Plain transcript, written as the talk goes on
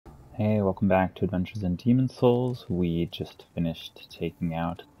Hey, welcome back to Adventures in Demon Souls. We just finished taking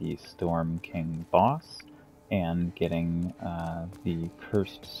out the Storm King boss and getting the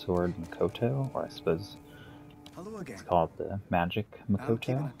Cursed Sword Makoto, or I suppose Hello again. it's called the Magic I'm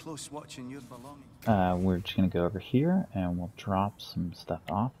keeping Makoto. a close watch on your belongings. We're just going to go over here and we'll drop some stuff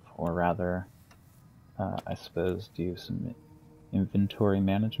off, or rather, I suppose, do some inventory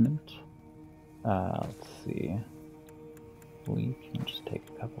management. Let's see. We can just take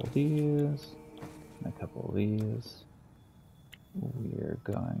a couple of these. A couple of these. We're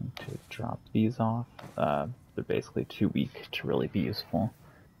going to drop these off. They're basically too weak to really be useful.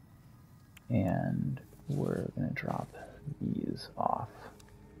 And we're going to drop these off.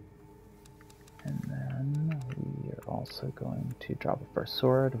 And then we are also going to drop off our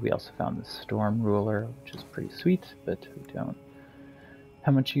sword. We also found the Storm Ruler, which is pretty sweet, but we don't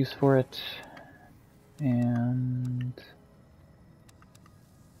have much use for it. And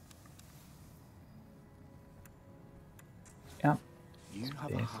yeah,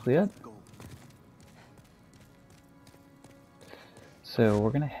 that's basically it. So we're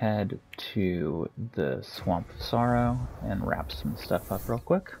going to head to the Swamp of Sorrow and wrap some stuff up real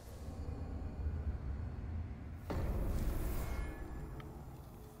quick.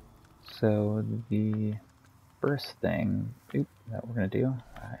 So the first thing that we're going to do,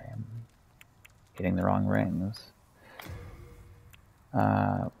 I am hitting the wrong rings.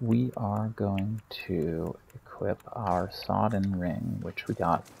 We are going to equip our Sodden Ring, which we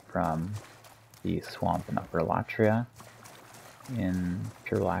got from the swamp in Upper Latria in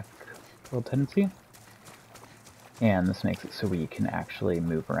Pure Black World Tendency. And this makes it so we can actually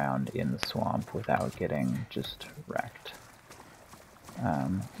move around in the swamp without getting just wrecked.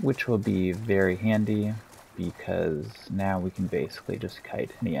 Which will be very handy because now we can basically just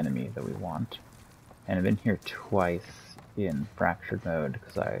kite any enemy that we want. And I've been here twice in fractured mode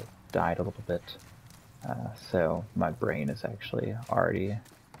because I died a little bit. So my brain has actually already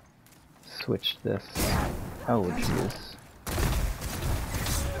switched this. Oh, jeez.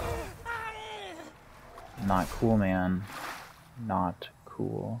 Not cool, man. Not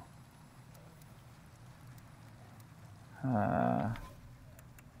cool. Okay.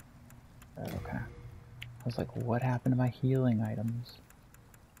 I was like, what happened to my healing items?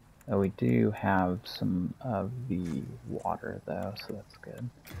 Oh, we do have some of the water, though, so that's good.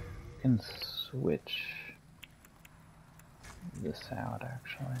 We can switch this out,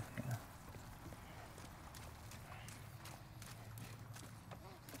 actually. Yeah.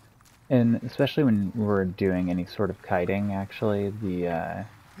 And especially when we're doing any sort of kiting, actually, the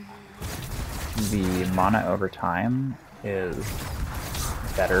mana over time is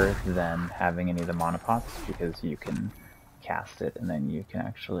better than having any of the mana pots because you can cast it and then you can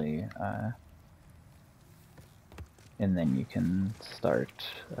actually start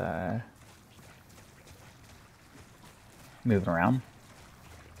moving around.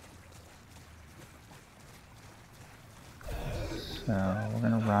 So we're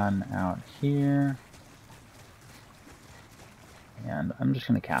gonna run out here, and I'm just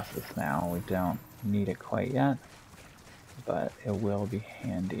gonna cast this now. We don't need it quite yet, but it will be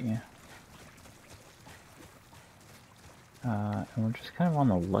handy. And we're just kind of on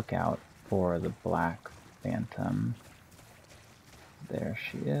the lookout for the Black Phantom. There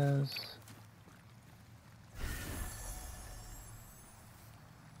she is.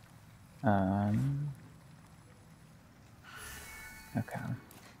 Okay.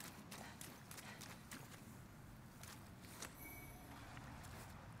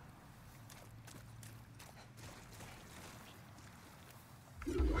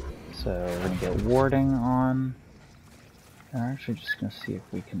 So we're going to get warding on. And we're actually just going to see if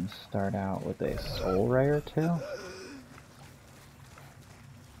we can start out with a soul ray or two.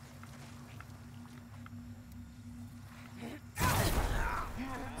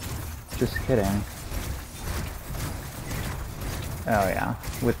 Just kidding. Oh yeah,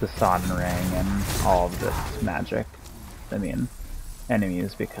 with the Sodden Ring and all of this magic, I mean,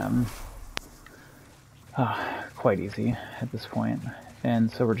 enemies become quite easy at this point.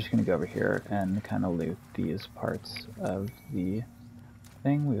 And so we're just going to go over here and kind of loot these parts of the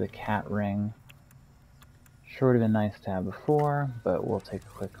thing. We have a cat ring. Sure would have been nice to have before, but we'll take a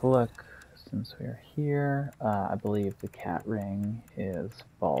quick look since we are here. I believe the cat ring is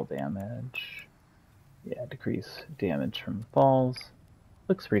fall damage. Yeah, decrease damage from falls.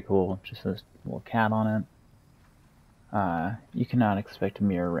 Looks pretty cool, just a little cat on it. You cannot expect a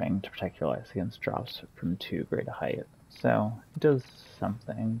mirror ring to protect your lives against drops from too great a height. So it does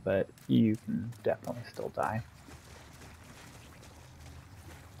something, but you can definitely still die.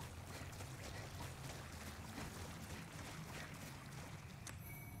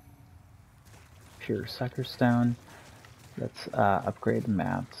 pure sucker stone. Let's upgrade the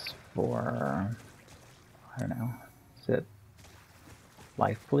mats for, I don't know, is it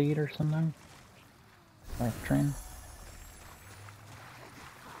life bleed or something? Life drain?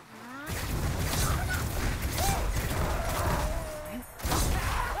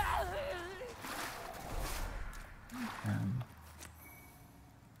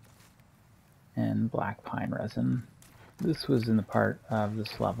 And black pine resin. This was in the part of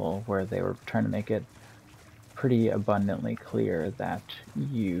this level where they were trying to make it pretty abundantly clear that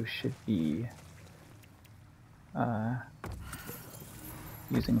you should be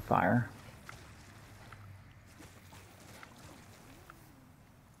using fire.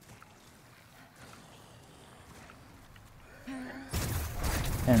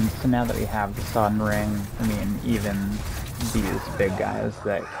 And so now that we have the Sodden Ring, I mean, even these big guys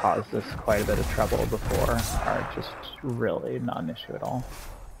that caused us quite a bit of trouble before are just really not an issue at all.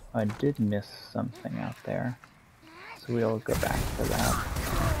 I did miss something out there, so we'll go back for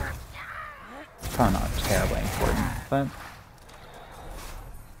that. Probably not terribly important, but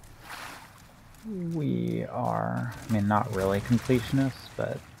we are, I mean, not really completionists,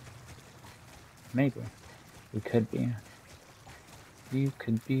 but maybe we could be. You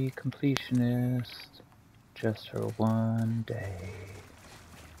could be completionist just for one day.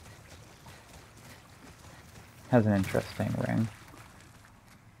 Has an interesting ring.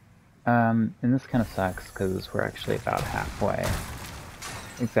 And this kind of sucks because we're actually about halfway,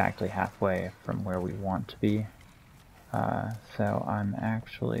 exactly halfway from where we want to be. So I'm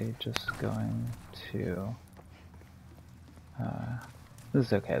actually just going to, this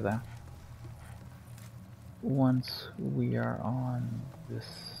is okay though. Once we are on this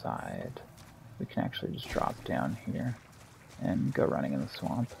side, we can actually just drop down here and go running in the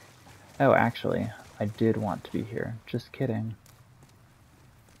swamp. Oh, actually, I did want to be here. Just kidding.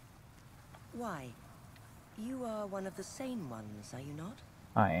 Why? You are one of the sane ones, are you not?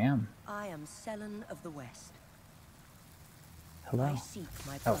 I am. I am Selene of the West. Hello? I seek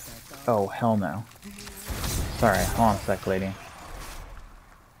my brother, Garl. Oh, hell no. Sorry, hold on a sec, lady.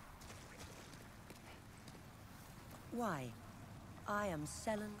 Why? I am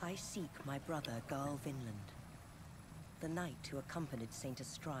Selene. I seek my brother, Garl Vinland. The knight who accompanied Saint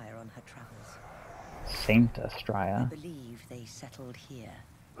Astraea on her travels. Saint I Astraea? believe they settled here.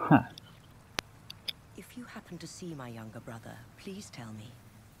 Huh. If you happen to see my younger brother, please tell me.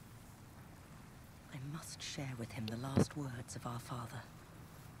 I must share with him the last words of our father.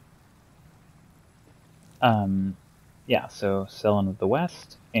 Yeah, so Selene of the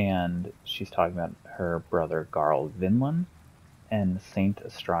West, and she's talking about her brother Garl Vinland and Saint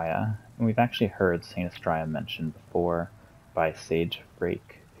Astraea. And we've actually heard Saint Astraea mentioned before by Sage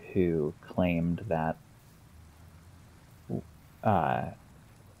Frake, who claimed that I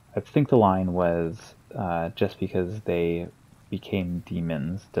think the line was just because they became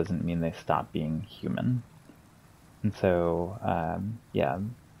demons doesn't mean they stop being human. And so, yeah,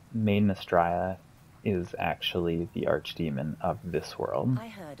 Maiden Astraea is actually the archdemon of this world. I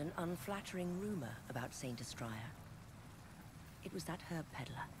heard an unflattering rumor about Saint Astraea. It was that herb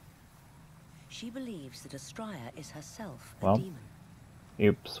peddler. She believes that Astraea is herself a demon.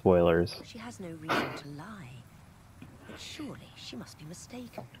 Oops, spoilers. She has no reason to lie, but surely she must be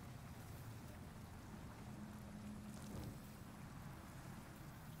mistaken.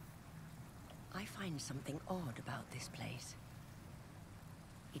 I find something odd about this place.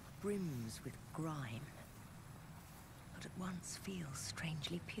 It brims with grime, but at once feels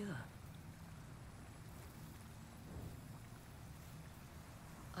strangely pure.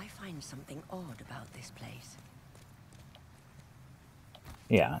 I find something odd about this place.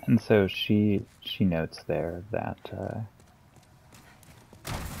 Yeah, and so she notes there that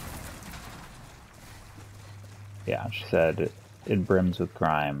yeah, she said it brims with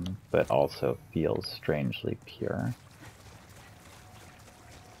grime, but also feels strangely pure.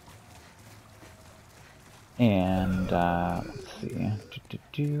 And let's see.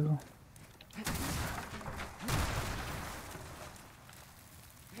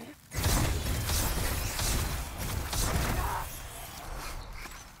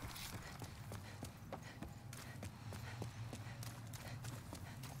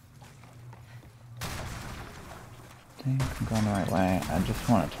 I think I'm going the right way. I just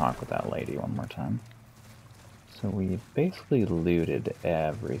want to talk with that lady one more time. So we basically looted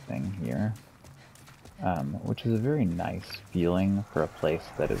everything here, which is a very nice feeling for a place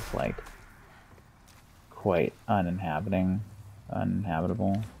that is like quite uninhabitable.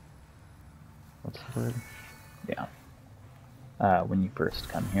 What's the word? Yeah. When you first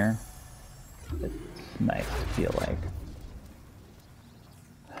come here, it's nice to feel like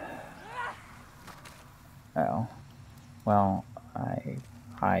Well,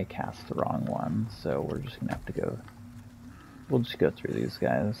 I cast the wrong one, so we're just gonna have to go. We'll just go through these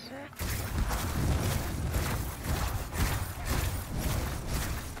guys.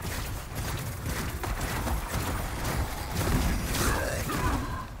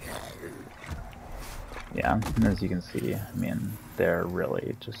 Yeah, and as you can see, I mean, they're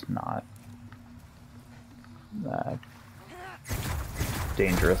really just not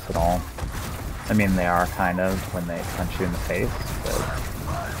dangerous at all. I mean, they are kind of when they punch you in the face, but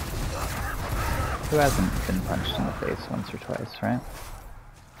who hasn't been punched in the face once or twice, right?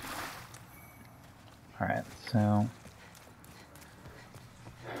 Alright, so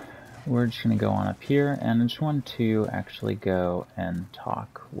we're just going to go on up here, and I just want to actually go and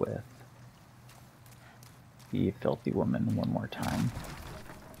talk with the filthy woman one more time.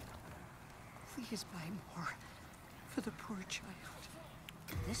 Please buy more for the poor child.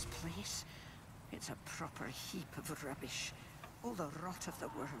 This place, it's a proper heap of rubbish. All the rot of the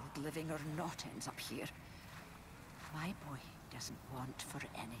world, living or not, ends up here. My boy doesn't want for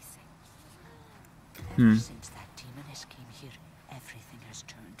anything. Ever since that demoness came here, everything has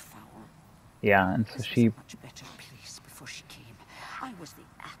turned foul. Yeah, and so This she... was a much better place before she came. I was the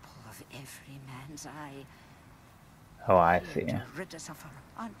apple of every man's eye. Oh, I Here see. to rid us of her,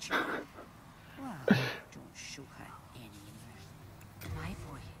 aren't you? Well, don't show her any mercy. My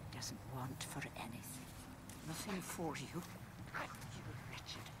boy doesn't want for anything. Nothing for you. You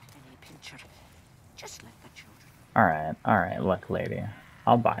wretched penny pincher. Just like the children. Alright, look, lady.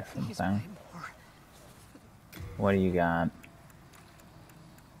 I'll buy Please something. buy more. What do you got?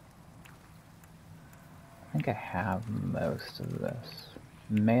 I think I have most of this.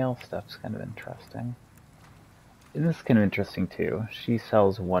 Male stuff's kind of interesting. And this is kind of interesting too. She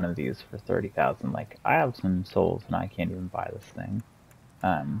sells one of these for 30,000. Like, I have some souls and I can't even buy this thing.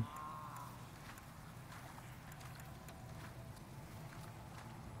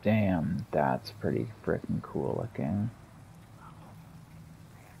 Damn, that's pretty freaking cool looking.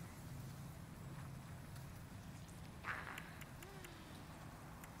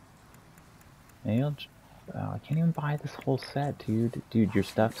 Maybe I'll I can't even buy this whole set, dude. Dude, your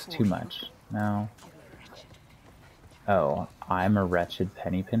stuff's too much. No. Oh, I'm a wretched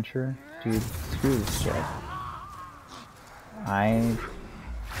penny pincher? Dude, screw this shit. I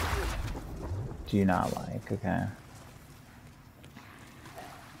do not like, okay.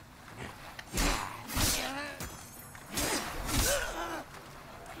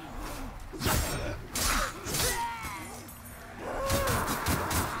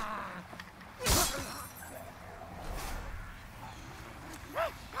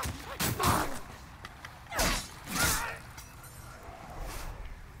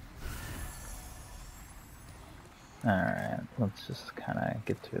 Alright, let's just kind of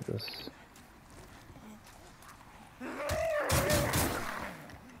get through this.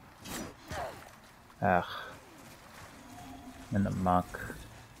 Ugh. In the muck.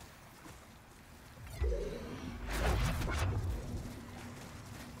 I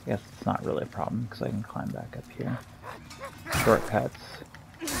guess it's not really a problem because I can climb back up here. Shortcuts.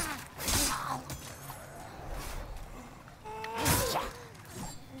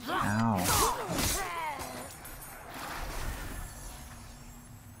 Ow.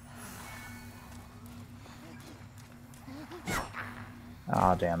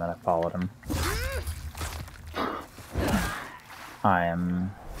 Oh, damn it, I followed him. I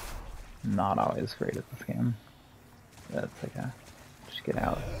am not always great at this game. That's like a... just get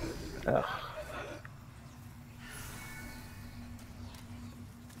out. Ugh.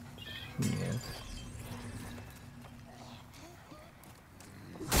 Jeez.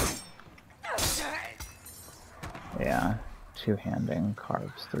 Yeah, two-handing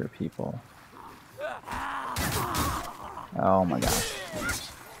carves through people. Oh my gosh.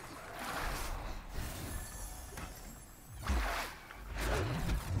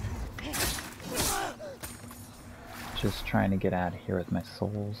 Just trying to get out of here with my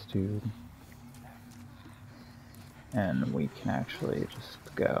souls, dude. And we can actually just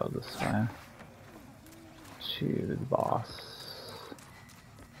go this way to the boss.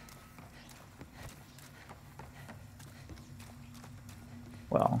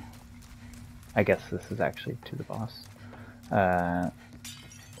 Well, I guess this is actually to the boss.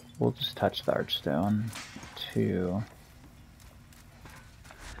 We'll just touch the archstone to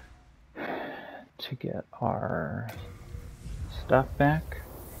get our stuff back,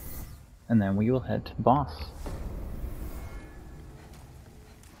 and then we will head to the boss.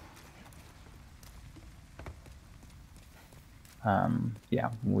 Yeah,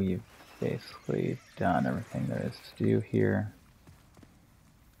 we've basically done everything there is to do here.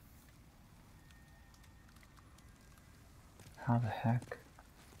 How the heck?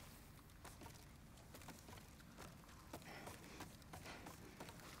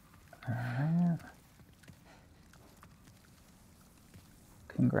 Alright.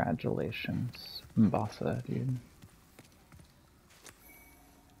 Congratulations, Mbasa, dude.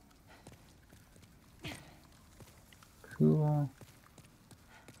 Cool.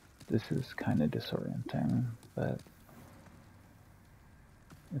 This is kind of disorienting, but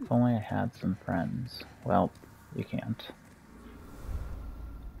if only I had some friends. Well, you can't.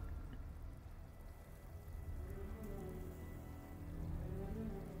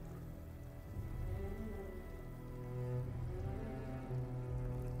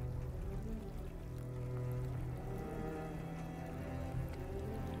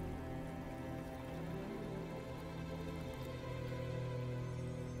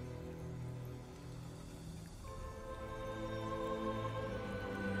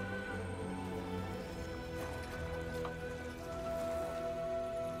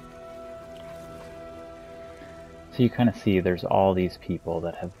 So you kind of see there's all these people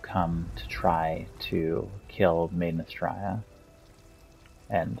that have come to try to kill Maiden Astraea.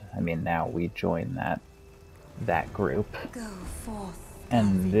 And, I mean, now we join that group. Go forth,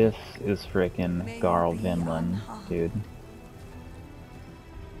 And Garl. this is frickin' Garl Vinland, dude.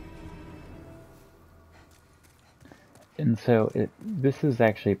 And so this is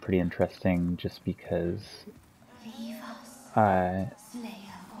actually pretty interesting just because Leave us, Slayer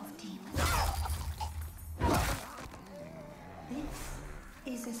of Demons.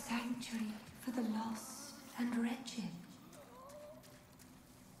 This is a sanctuary for the lost and wretched.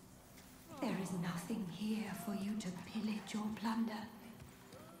 There is nothing here for you to pillage or plunder.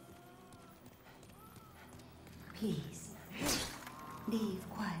 Please, leave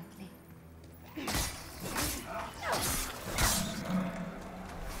quietly.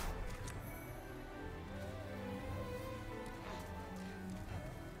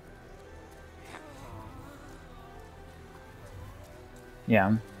 Yeah,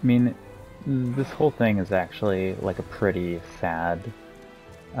 I mean, this whole thing is actually like a pretty sad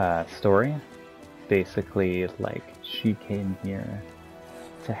story. Basically, like, she came here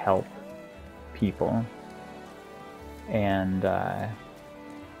to help people, and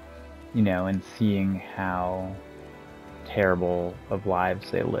you know, and seeing how terrible of lives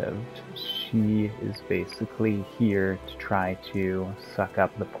they lived, she is basically here to try to suck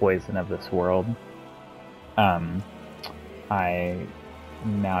up the poison of this world.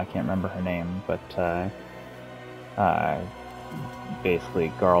 I can't remember her name, but basically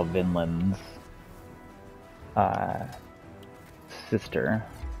Garl Vinland's sister,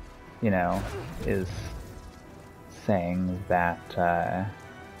 you know, is saying that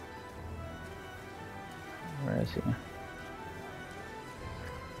where is he?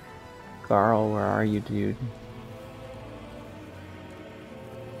 Garl, where are you, dude?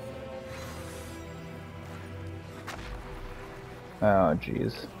 Oh,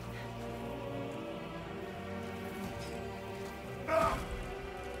 jeez.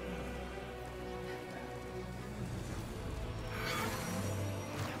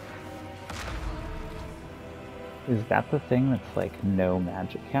 Is that the thing that's like no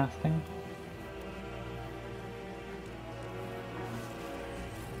magic casting?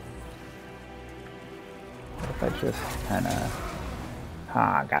 What if I just kinda...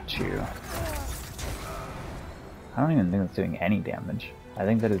 Ah, got you. I don't even think it's doing any damage. I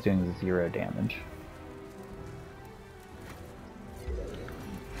think that is doing 0 damage.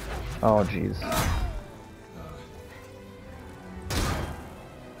 Oh, jeez.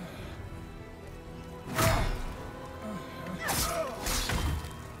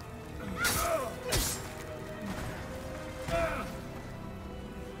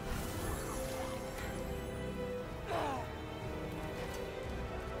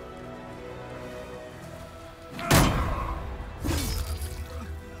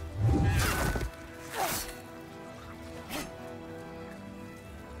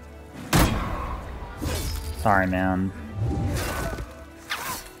 Sorry, man.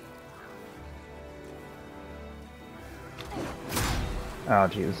 Oh,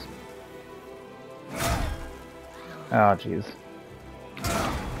 jeez. Oh, jeez.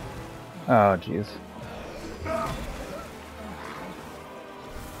 Oh, jeez.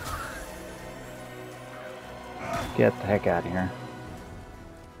 Get the heck out of here.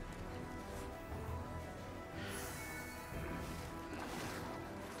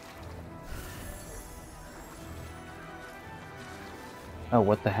 Oh,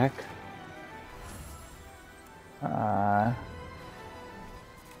 what the heck?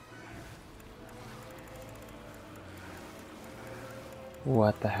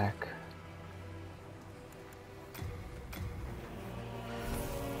 What the heck?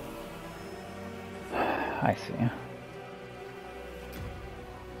 I see.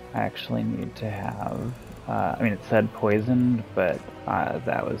 I actually need to have... I mean, it said poisoned, but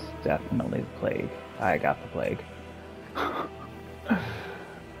that was definitely the plague. I got the plague.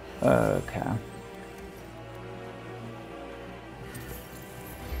 Okay.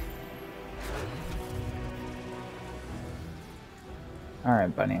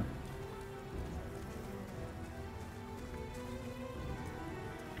 Alright, bunny.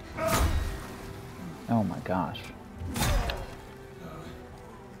 Oh my gosh.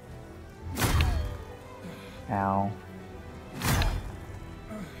 Ow.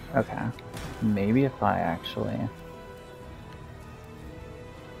 Okay. Maybe if I actually...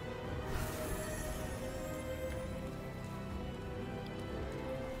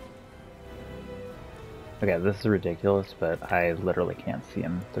 Okay, this is ridiculous, but I literally can't see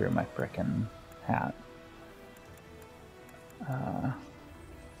him through my frickin' hat.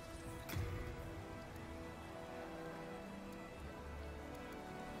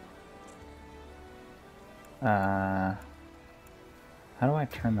 How do I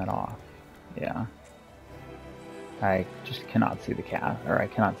turn that off? Yeah. I just cannot see the cat, or I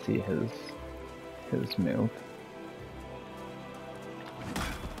cannot see his move.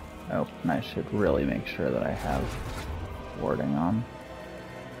 Oh, and I should really make sure that I have warding on.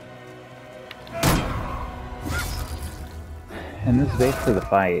 And this is basically the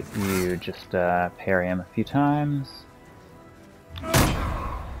fight. You just parry him a few times.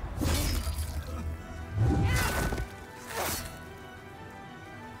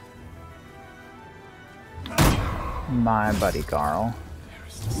 My buddy Garl.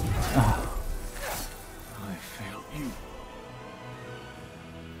 Oh. I failed you.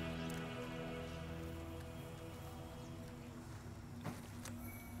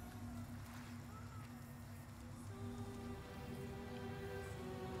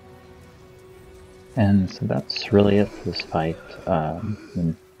 And so that's really it for this fight. I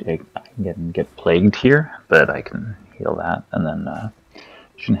can get plagued here, but I can heal that, and then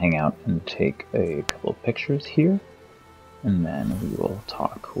should hang out and take a couple of pictures here, and then we will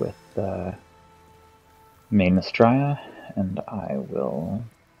talk with Maiden Astraea, and I will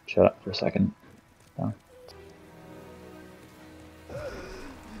shut up for a second. So.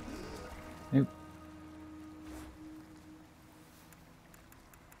 Nope.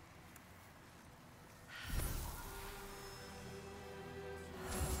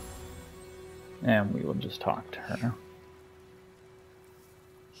 And we will just talk to her.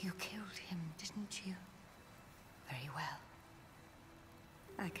 You killed him, didn't you? Very well.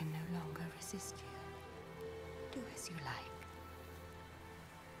 I can no longer resist you. Do as you like.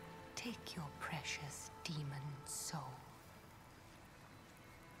 Take your precious demon soul.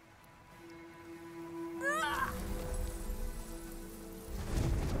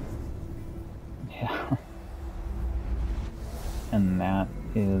 Yeah. And that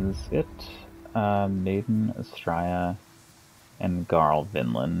is it. Maiden Astraea and Garl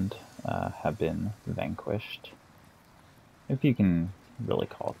Vinland have been vanquished. If you can really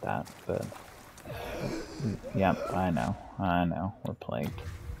call it that, but... Yep, I know, we're plagued.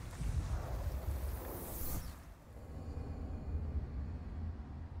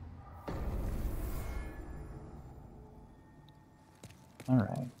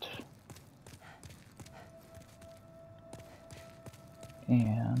 Alright.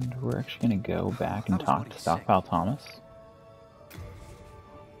 And we're actually going to go back and talk to Stockpile Thomas.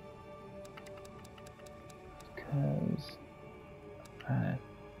 Because I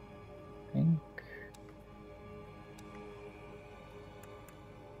think...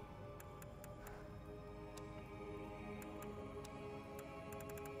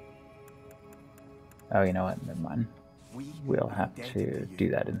 Oh, you know what? Never mind. We'll have to do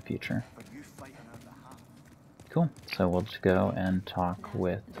that in the future. Cool. So we'll just go and talk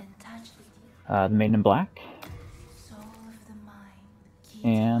with the Maiden in Black.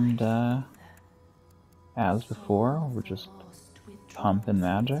 And as before, we're just pumping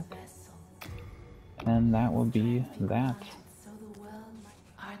magic. And that will be that.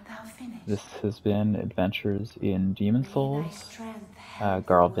 This has been Adventures in Demon Souls.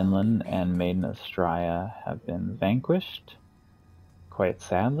 Garl Vinland and Maiden Astraea have been vanquished, quite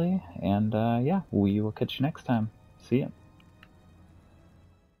sadly, and yeah, we will catch you next time. See ya.